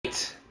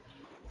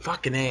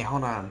Fucking A,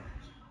 hold on.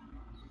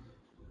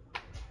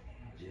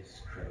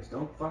 Jesus Christ.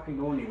 Don't fucking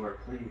go anywhere,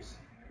 please.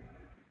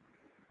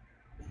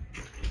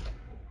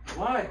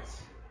 What?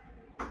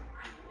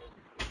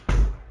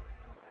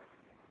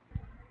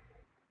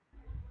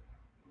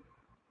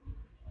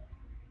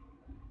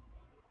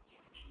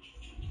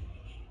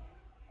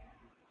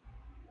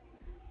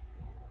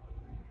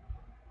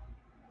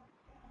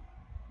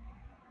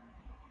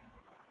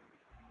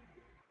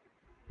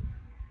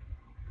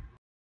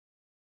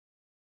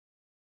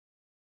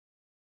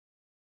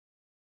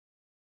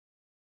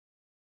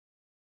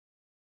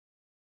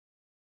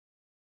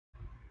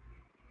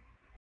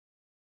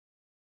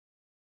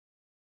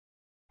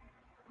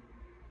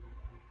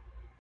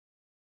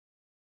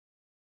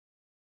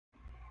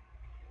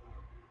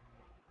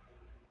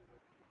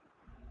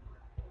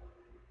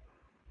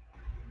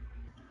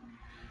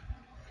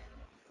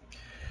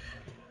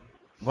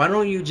 Why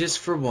don't you just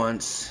for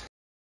once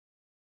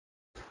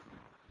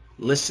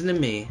listen to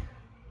me?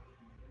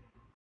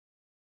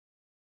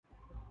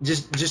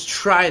 Just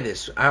try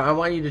this. I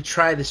want you to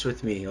try this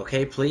with me,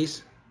 okay,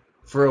 please?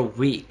 For a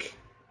week.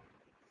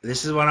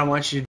 This is what I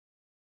want you to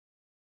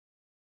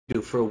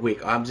do for a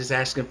week. I'm just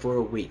asking for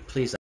a week.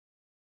 Please,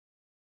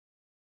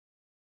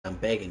 I'm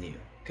begging you,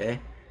 okay?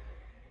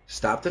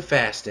 Stop the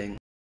fasting,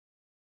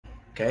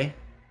 okay?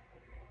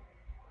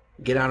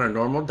 Get on a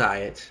normal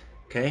diet,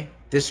 okay?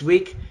 This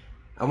week,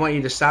 I want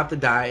you to stop the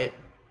diet,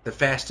 the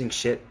fasting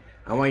shit.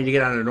 I want you to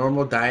get on a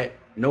normal diet.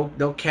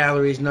 No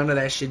calories, none of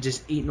that shit.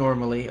 Just eat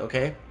normally,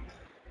 okay?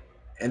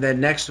 And then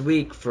next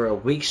week, for a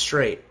week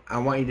straight, I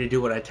want you to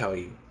do what I tell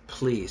you.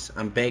 Please,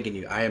 I'm begging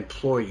you. I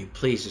implore you.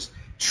 Please, just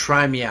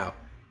try me out.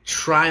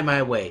 Try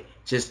my way.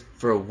 Just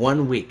for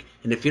 1 week.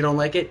 And if you don't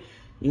like it,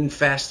 you can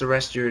fast the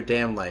rest of your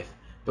damn life.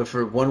 But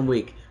for 1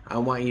 week, I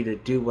want you to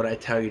do what I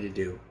tell you to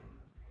do.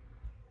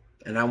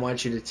 And I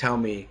want you to tell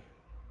me,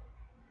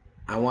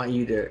 I want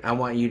you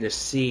to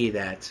see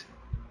that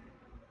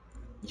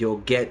you'll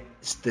get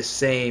the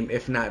same,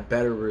 if not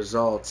better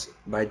results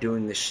by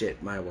doing the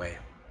shit my way.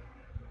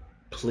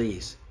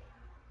 Please.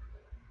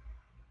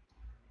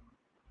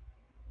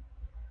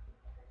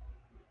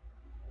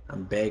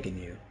 I'm begging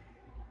you.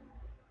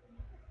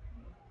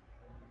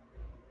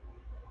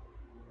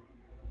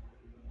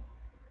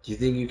 Do you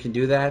think you can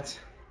do that?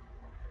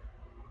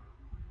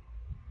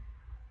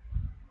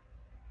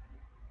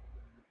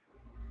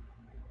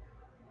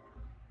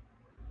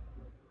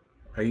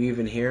 Are you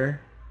even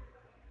here?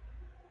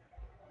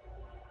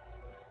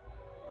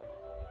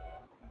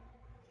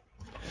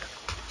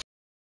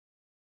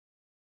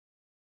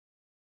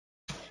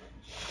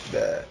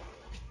 That.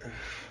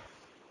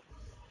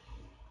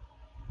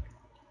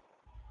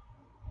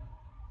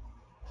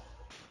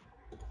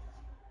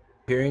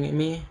 Hearing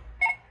me?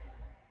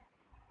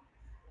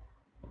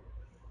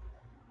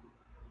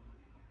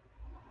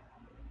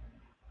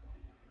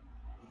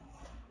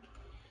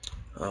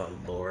 Oh,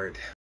 Lord.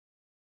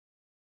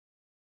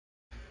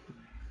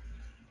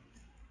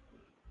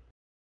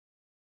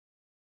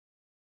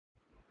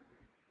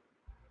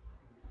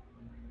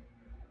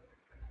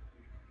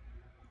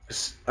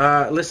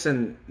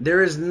 Listen,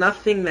 there is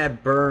nothing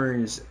that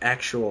burns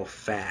actual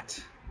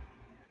fat.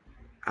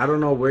 I don't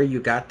know where you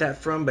got that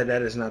from, but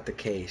that is not the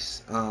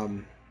case.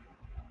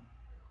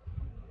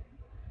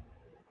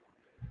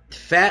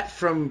 Fat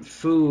from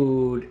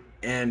food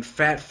and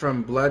fat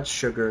from blood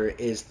sugar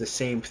is the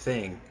same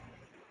thing.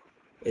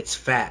 It's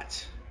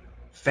fat.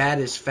 Fat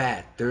is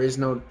fat. There's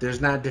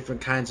not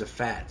different kinds of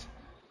fat.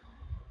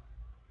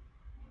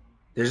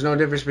 There's no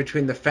difference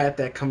between the fat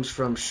that comes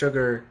from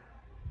sugar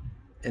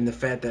and the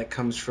fat that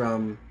comes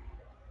from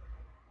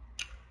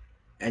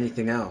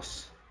anything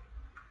else.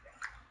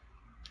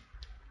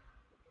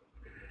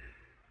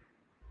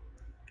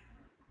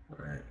 All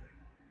right.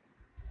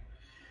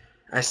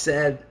 I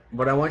said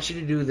what I want you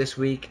to do this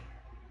week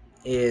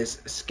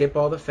is skip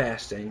all the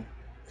fasting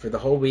for the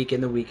whole week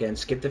and the weekend.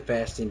 Skip the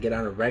fasting. Get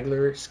on a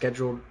regular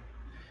scheduled,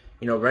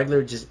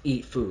 regular just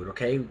eat food,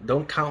 okay?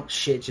 Don't count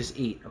shit, just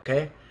eat,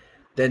 okay?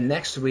 Then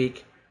next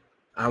week,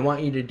 I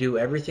want you to do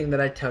everything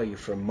that I tell you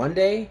from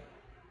Monday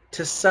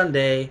to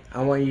Sunday.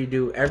 I want you to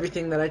do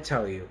everything that I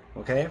tell you,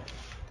 okay?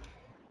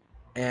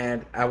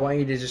 And I want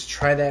you to just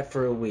try that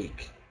for a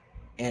week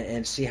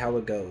and see how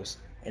it goes.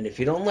 And if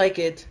you don't like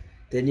it,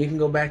 then you can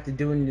go back to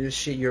doing this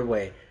shit your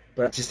way.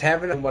 But just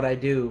having what I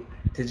do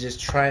to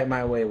just try it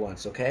my way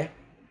once, okay?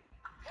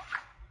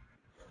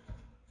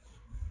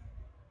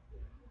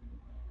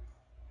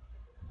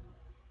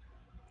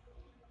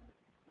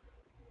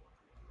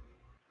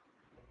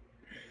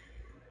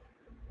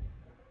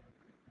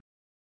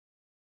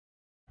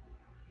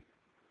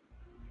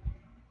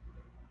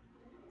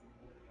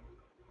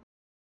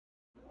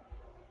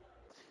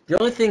 The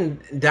only thing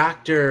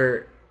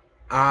Dr.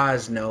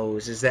 Oz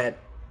knows is that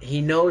he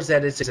knows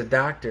that it's a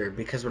doctor,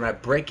 because when I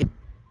break it,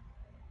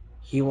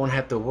 he won't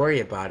have to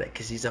worry about it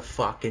because he's a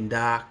fucking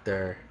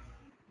doctor.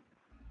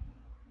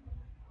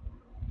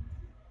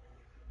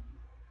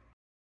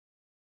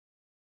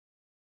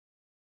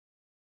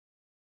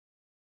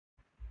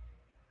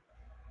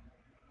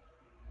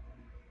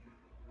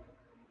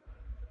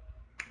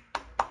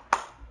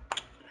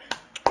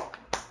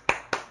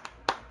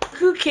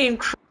 who came.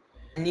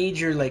 I need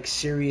your like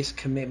serious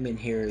commitment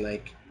here,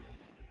 like,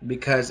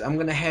 because I'm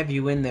gonna have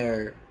you in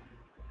there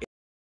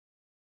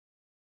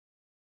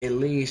at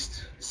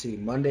least. Let's see,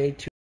 Monday,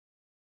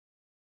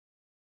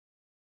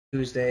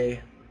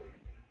 Tuesday.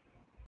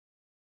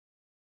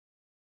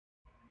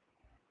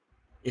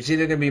 It's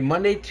either gonna be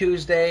Monday,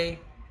 Tuesday,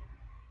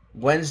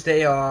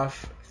 Wednesday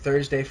off,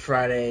 Thursday,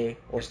 Friday,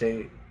 or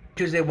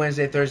Tuesday,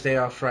 Wednesday, Thursday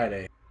off,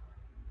 Friday.